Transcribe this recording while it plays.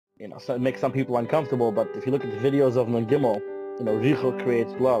So it makes some people uncomfortable, but if you look at the videos of Nun Gimel, Richo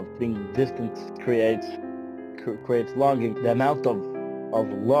creates love, being distant creates longing. The amount of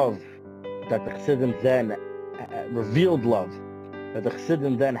love that the Chassidim then revealed love that the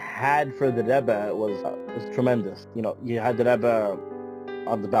Chassidim then had for the Rebbe was tremendous. You had the Rebbe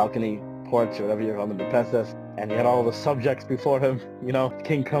on the balcony porch or whatever you're on the Pesach, and he had all the subjects before him. The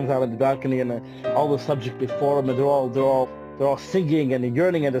king comes out on the balcony, and all the subjects before him, and they're all singing and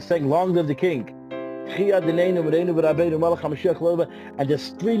yearning, and they're saying, "Long live the king!" And they're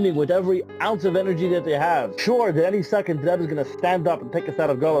screaming with every ounce of energy that they have. Sure, that any second the Rebbe is going to stand up and take us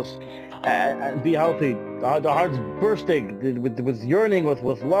out of Golos and be healthy. The heart's bursting with yearning, with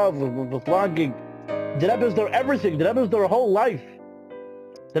love, with longing. The Rebbe is their everything. The Rebbe is their whole life.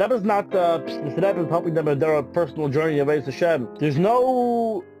 The Rebbe is not the Rebbe is helping them in their personal journey of Avodas Hashem. There's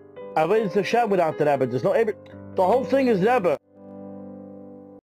no Avodas Hashem without the Rebbe. The whole thing is Rebbe.